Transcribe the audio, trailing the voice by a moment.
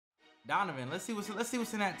Donovan, let's see what's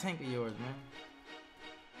in that tank of yours, man.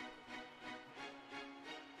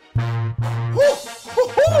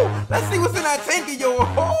 Let's see what's in that tank of yours.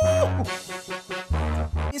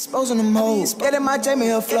 Exposing them hoes, get in my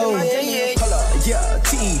Jmellflo. Yeah,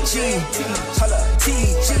 TG, hold up,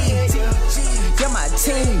 TG. Yeah, my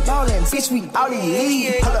team ballin', bitch, we all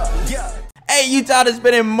elite. Hold up, yeah. Hey, you tired of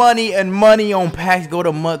spending money on packs? Go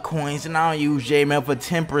to Mud Coins and I'll use Jmell for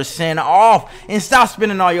 10% off. And stop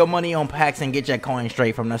spending all your money on packs and get your coin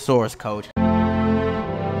straight from the source, coach.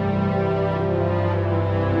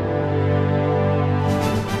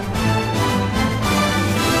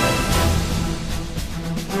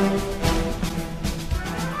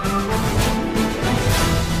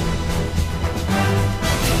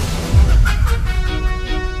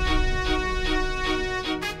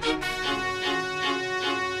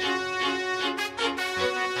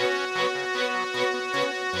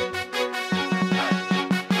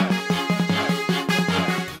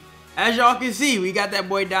 As y'all can see, we got that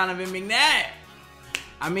boy Donnovan mcnabb.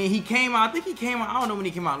 I mean, he came out, I think he came out, I don't know when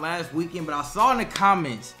he came out last weekend, but I saw in the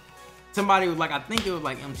comments, somebody was like, I think it was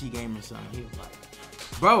like MT Game or something. He was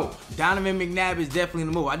like, bro, Donnovan mcnabb is definitely in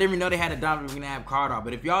the move. I didn't even know they had a Donnovan mcnabb card out,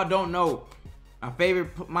 but if y'all don't know, my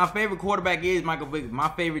favorite quarterback is Michael Vick. My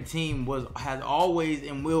favorite team has always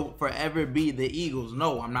and will forever be the Eagles.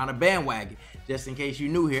 No, I'm not a bandwagon. Just in case you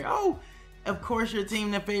new here. Oh, of course your team,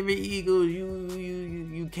 the favorite Eagles.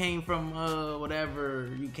 You came from whatever.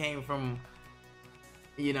 You came from,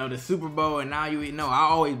 you know, the Super Bowl, and now you no. I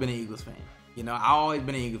always been an Eagles fan. You know, I always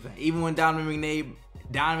been an Eagles fan. Even when Donnovan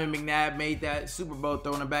mcnabb made that Super Bowl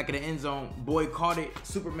throw in the back of the end zone, boy caught it,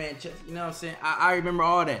 Superman chest. You know what I'm saying? I remember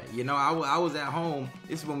all that. You know, I was at home.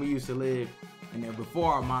 This is when we used to live, and then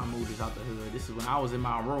before our mom moved us out the hood. This is when I was in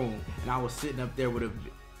my room and I was sitting up there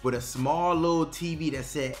with a small little TV that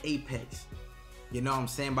said Apex. You know what I'm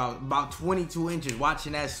saying? About 22 inches,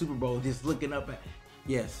 watching that Super Bowl, just looking up at.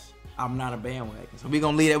 Yes, I'm not a bandwagon. So we're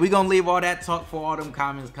gonna leave that. We're gonna leave all that talk for all them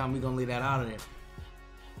comments come. We're gonna leave that out of there.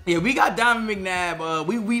 Yeah, we got Donnovan mcnabb.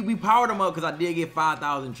 We powered him up because I did get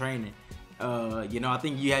 5,000 training. You know, I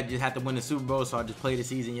think you just had to win the Super Bowl, so I just played the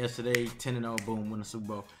season yesterday, 10-0, boom, win the Super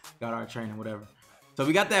Bowl. Got our training, whatever. So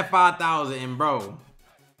we got that 5,000, and bro,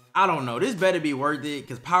 I don't know. This better be worth it,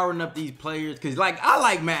 because powering up these players, because like I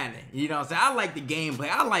like Madden, you know what I'm saying? I like the gameplay.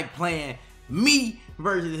 I like playing me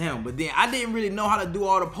versus him. But then I didn't really know how to do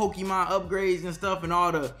all the Pokemon upgrades and stuff and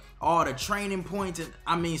all the training points. And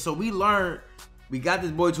I mean, so we learned. We got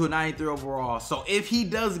this boy to a 93 overall. So if he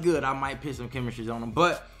does good, I might pick some chemistries on him.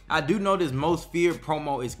 But I do know this most feared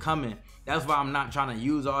promo is coming. That's why I'm not trying to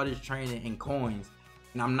use all this training and coins.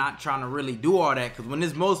 And I'm not trying to really do all that, because when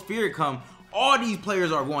this most feared come, all these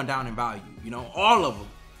players are going down in value, you know, all of them.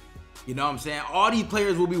 You know what I'm saying? All these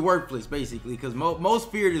players will be worthless, basically, because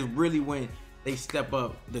most feared is really when they step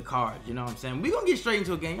up the cards, you know what I'm saying? We're going to get straight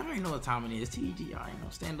into a game. Y'all already know what time it is. TG, I already know.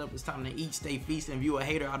 Stand up. It's time to eat, stay, feast, and view a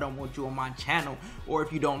hater. I don't want you on my channel. Or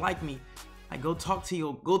if you don't like me, like, go talk to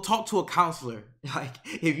a counselor. Like,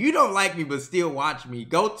 if you don't like me but still watch me,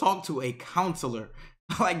 go talk to a counselor.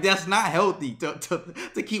 Like, that's not healthy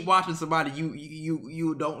to keep watching somebody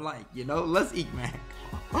you don't like, you know? Let's eat, man.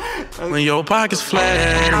 When your pocket's flat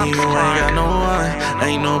and you ain't got no one,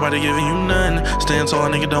 ain't nobody giving you nothing. Stand tall,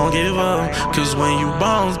 nigga, don't give up. Cause when you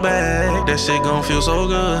bounce back, that shit gon' feel so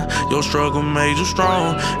good. Your struggle made you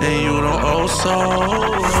strong, and you don't owe so.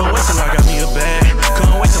 Can't wait till I got me a bag.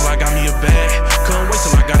 Can't wait till I got me a bag. Can't wait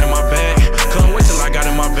till I got in my bag. Can't wait till I got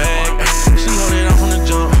in my bag. She hold it out from the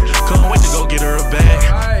jump. Can't wait to go get her a bag.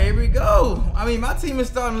 Alright, here we go. I mean, my team is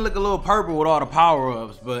starting to look a little purple with all the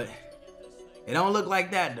power-ups, but it don't look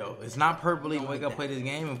like that, though. It's not purpley. Wake up, play this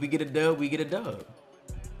game. If we get a dub, we get a dub.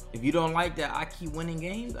 If you don't like that, I keep winning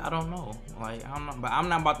games. I don't know. Like, I'm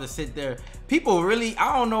not about to sit there. People really,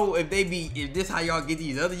 I don't know if this how y'all get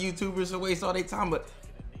these other YouTubers to waste all their time, but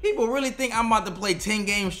people really think I'm about to play 10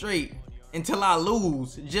 games straight until I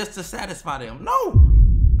lose just to satisfy them. No.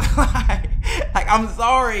 Like, I'm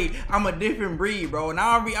sorry, I'm a different breed, bro.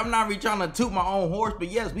 Now I'm not really trying to toot my own horse, but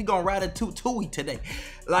yes, we gonna ride a toot-tooey today.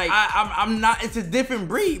 Like, I'm not. It's a different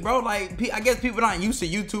breed, bro. Like, I guess people not used to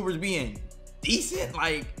YouTubers being decent.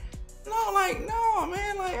 Like, no,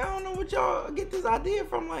 man. Like, I don't know what y'all get this idea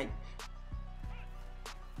from. Like,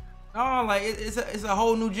 no, like it's a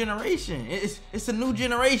whole new generation. It's a new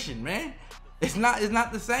generation, man. It's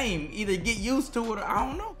not the same. Either get used to it or I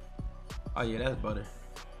don't know. Oh yeah, that's butter.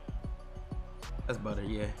 That's butter,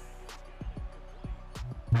 yeah.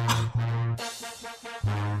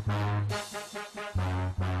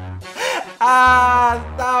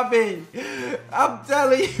 Stop it. I'm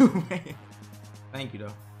telling you, man. Thank you,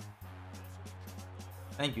 though.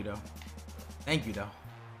 Thank you, though. Thank you, though.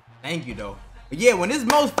 Thank you, though. But yeah, when this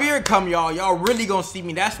most fear come, y'all really gonna see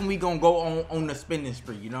me. That's when we gonna go on the spending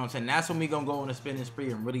spree. You know what I'm saying? That's when we gonna go on the spending spree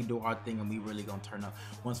and really do our thing, and we really gonna turn up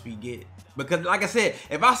once we get it. Because like I said,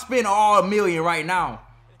 if I spend all $1 million right now,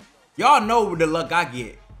 y'all know the luck I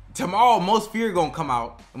get. Tomorrow, most fear gonna come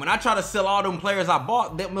out, and when I try to sell all them players I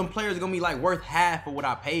bought, them players gonna be like worth half of what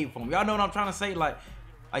I paid for them. Y'all know what I'm trying to say? Like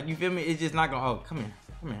you feel me? It's just not gonna. Oh, come here,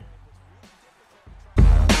 come here.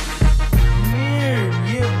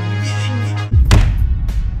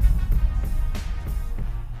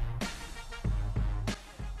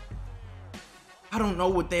 I don't know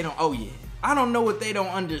what they don't. Oh yeah, I don't know what they don't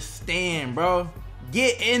understand, bro.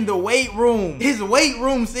 Get in the weight room. His weight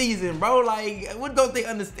room season, bro. Like, what don't they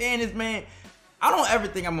understand? This man. I don't ever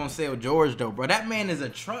think I'm gonna sell George though, bro. That man is a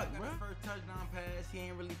truck, bro. First touchdown pass. He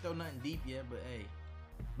ain't really throw nothing deep yet, but hey,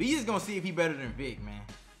 we just gonna see if he better than Vic, man.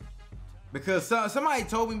 Because somebody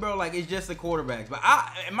told me, bro, like it's just the quarterbacks. But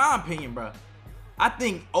in my opinion, bro, I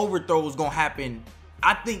think overthrows gonna happen.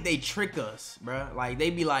 I think they trick us, bro. Like they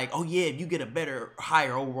be like, oh yeah, if you get a better,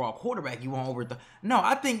 higher overall quarterback, you won't overthrow. No,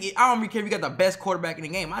 I think I don't really care if you got the best quarterback in the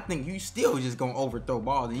game. I think you still just gonna overthrow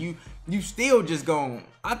balls, and you still just gonna.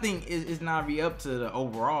 I think it's not be up to the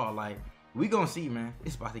overall. Like we gonna see, man.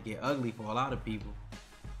 It's about to get ugly for a lot of people.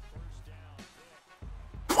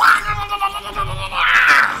 That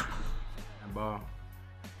ball.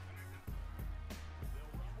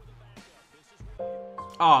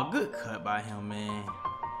 Oh, good cut by him, man.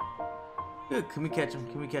 Good. Can we catch him?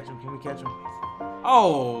 Can we catch him? Can we catch him?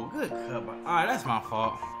 Oh, good cut by. All right, that's my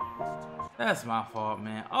fault. That's my fault,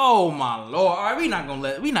 man. Oh my lord. All right, we not gonna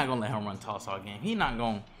let him run toss all game. He not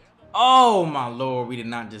gonna. Oh my lord, we did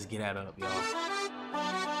not just get that up, y'all.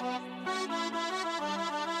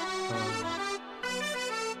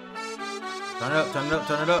 Turn it up, turn it up,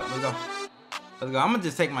 turn it up. Let's go. Let's go. I'm gonna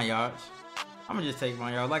just take my yards.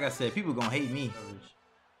 Like I said, people gonna hate me.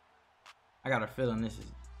 I got a feeling this is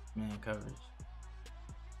man coverage.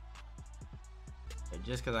 But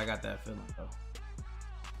just cause I got that feeling though.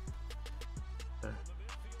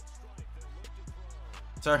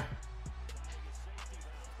 Sir.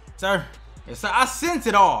 Sir. Yes, sir. I sense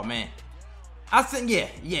it all, man. I sense yeah.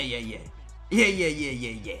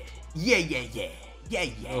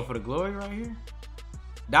 Oh, for the glory right here.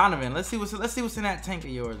 Donnovan, let's see what's in that tank of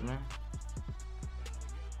yours, man.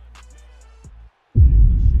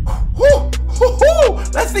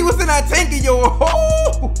 Let's see what's in that tank of yours.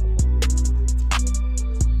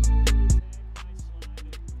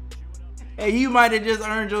 Hey, you might have just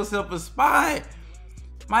earned yourself a spot.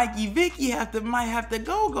 Mikey Vicky might have to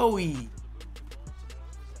go eat.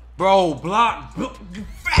 Bro, block. You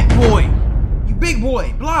fat boy. You big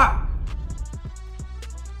boy. Block.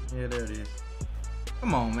 Yeah, there it is.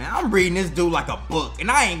 Come on, man. I'm reading this dude like a book,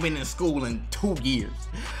 and I ain't been in school in 2 years.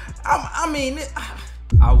 I mean,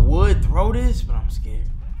 I would throw this, but I'm scared.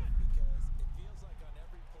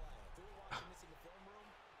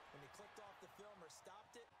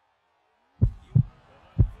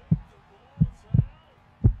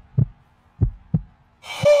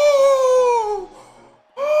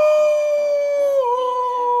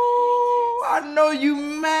 I know you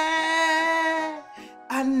mad.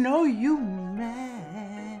 I know you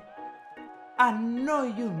mad. I know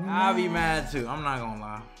you mad. I'll be mad too. I'm not gonna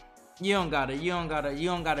lie. You don't gotta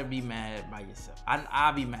be mad by yourself.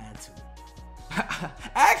 I'll be mad too.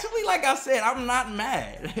 Actually, like I said, I'm not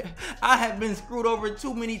mad. I have been screwed over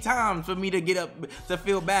too many times for me to get up to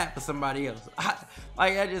feel bad for somebody else.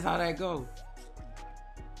 Like that's just how that goes.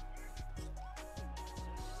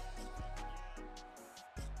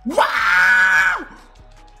 Wow!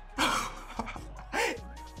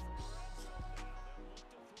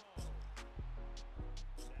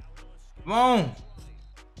 Come on.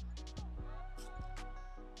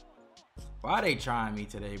 Why they trying me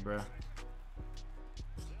today, bro?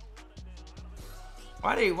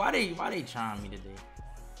 Why they trying me today?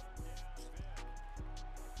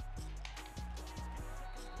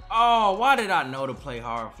 Oh, why did I know to play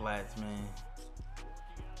hard flats, man?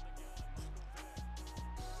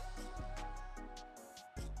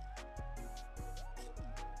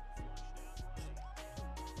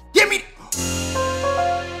 Give me.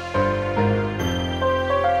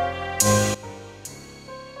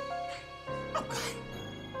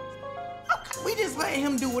 We just let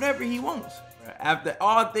him do whatever he wants. After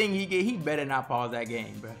all thing he get, he better not pause that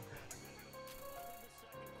game, bro.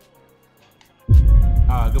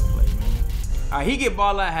 Good play, man. All right, he get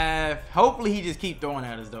ball at half. Hopefully he just keep throwing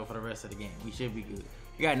at us though for the rest of the game. We should be good.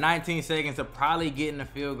 We got 19 seconds to probably get in the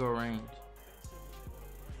field goal range.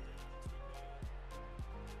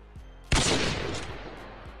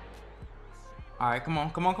 All right, come on,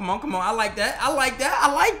 come on, come on, come on. I like that. I like that.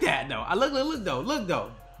 I like that, though. Look,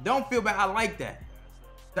 though. Don't feel bad. I like that.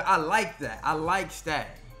 I like that. I like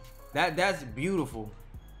that. That's beautiful.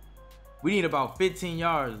 We need about 15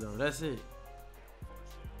 yards, though. That's it.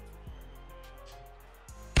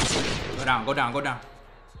 Go down, go down, go down.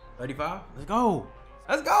 35. Let's go.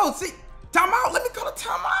 Let's go. See, timeout. Let me call a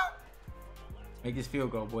timeout. Make this field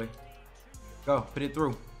goal, boy. Go. Put it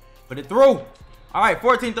through. Put it through. All right,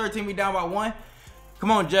 14-13. We down by 1. Come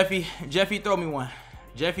on, Jeffy. Jeffy, throw me one.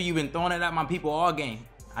 Jeffy, you've been throwing it at my people all game.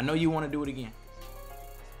 I know you want to do it again.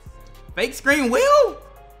 Fake screen wheel?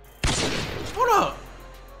 Hold up.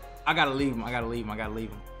 I gotta leave him. I gotta leave him. I gotta leave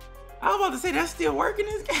him. I was about to say that's still working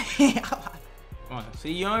this game. Come on.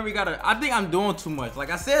 See, you don't even gotta. I think I'm doing too much. Like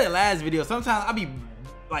I said in the last video, sometimes I be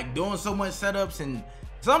like doing so much setups, and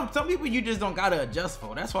some people you just don't gotta adjust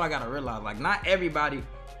for. That's what I gotta realize. Like not everybody.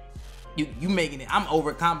 You making it. I'm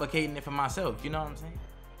overcomplicating it for myself. You know what I'm saying?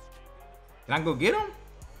 Can I go get him?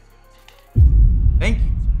 Thank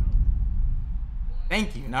you.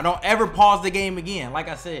 Thank you. Now don't ever pause the game again. Like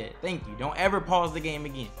I said, thank you. Don't ever pause the game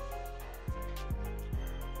again.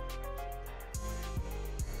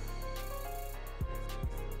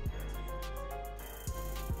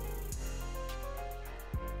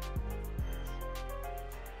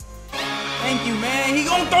 Thank you, man. He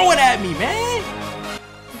gonna throw it at me, man.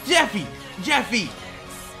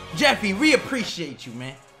 Jeffy, reappreciate you,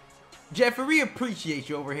 man. Jeffy, reappreciate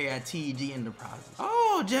you over here at TEG Enterprises.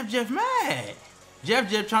 Oh, Jeff mad. Jeff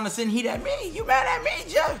trying to send heat at me. You mad at me,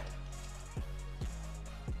 Jeff?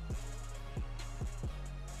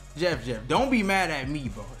 Jeff, don't be mad at me,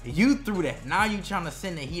 bro. You threw that. Now you trying to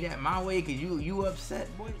send the heat at my way because you upset,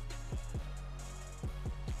 boy.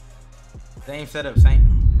 Same setup,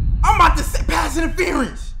 same. I'm about to say pass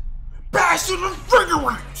interference. Pass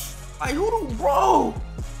interference. Like, bro?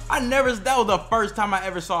 That was the first time I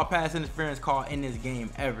ever saw a pass interference call in this game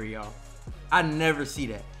ever, y'all. I never see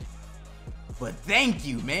that. But thank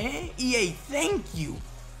you, man. EA, thank you.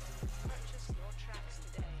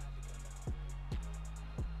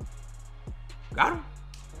 Got him.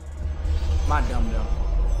 My dumb.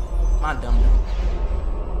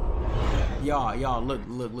 Y'all, look.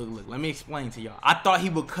 Let me explain to y'all. I thought he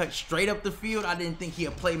would cut straight up the field. I didn't think he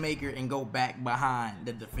a playmaker and go back behind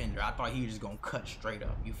the defender. I thought he was just gonna cut straight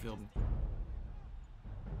up. You feel me?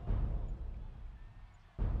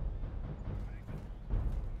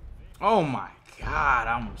 Oh my God,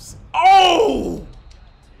 oh!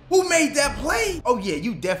 Who made that play? Oh yeah,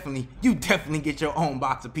 you definitely get your own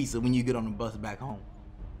box of pizza when you get on the bus back home.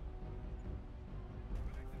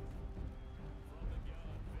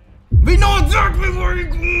 We know exactly where you're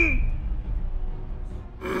going.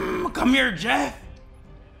 Come here, Jeff.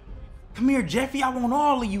 Come here, Jeffy. I want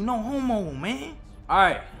all of you. No homo, man.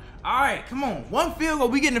 All right. Come on. One field goal.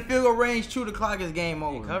 We get in the field goal range. 2 the clock is game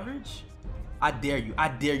over. Coverage. I dare you. I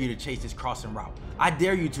dare you to chase this crossing route. I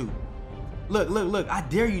dare you to. Look. I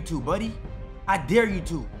dare you to, buddy. I dare you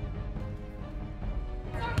to.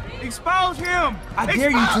 Expose him. I dare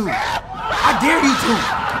you to. I dare you to.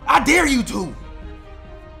 I dare you to.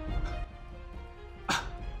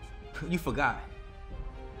 You forgot.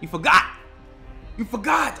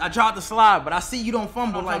 I tried to slide, but I see you don't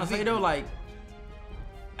fumble. Like say though, like,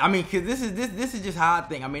 I mean, cause this is just how I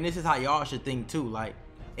think. I mean, this is how y'all should think too. Like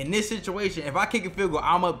in this situation, if I kick a field goal,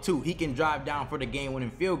 I'm up 2. He can drive down for the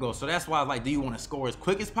game-winning field goal. So that's why I was like, do you want to score as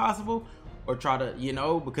quick as possible, or try to, you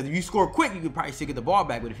know, because if you score quick, you could probably still get the ball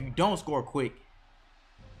back. But if you don't score quick,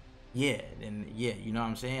 then you know what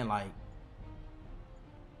I'm saying, like.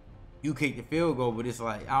 You kick the field goal, but it's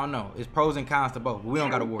like, I don't know. It's pros and cons to both, but we don't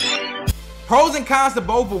got to worry. Pros and cons to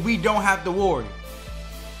both, but we don't have to worry.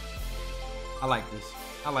 I like this.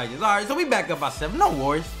 All right, so we back up by 7. No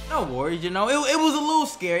worries. You know, it was a little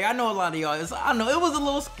scary. I know a lot of y'all. I know it was a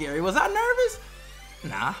little scary. Was I nervous?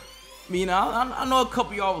 Nah. You know, I know a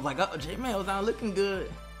couple of y'all was like, oh, Jmell's not looking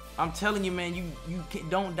good. I'm telling you, man, you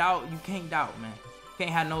don't doubt. You can't doubt, man. You can't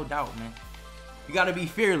have no doubt, man. You got to be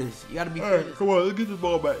fearless. All right, come on, let's get this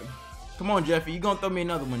ball back. Come on, Jeffy. You gonna throw me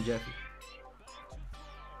another one, Jeffy.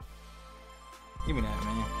 Give me that,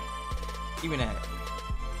 man. Give me that.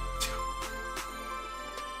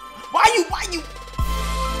 Why you?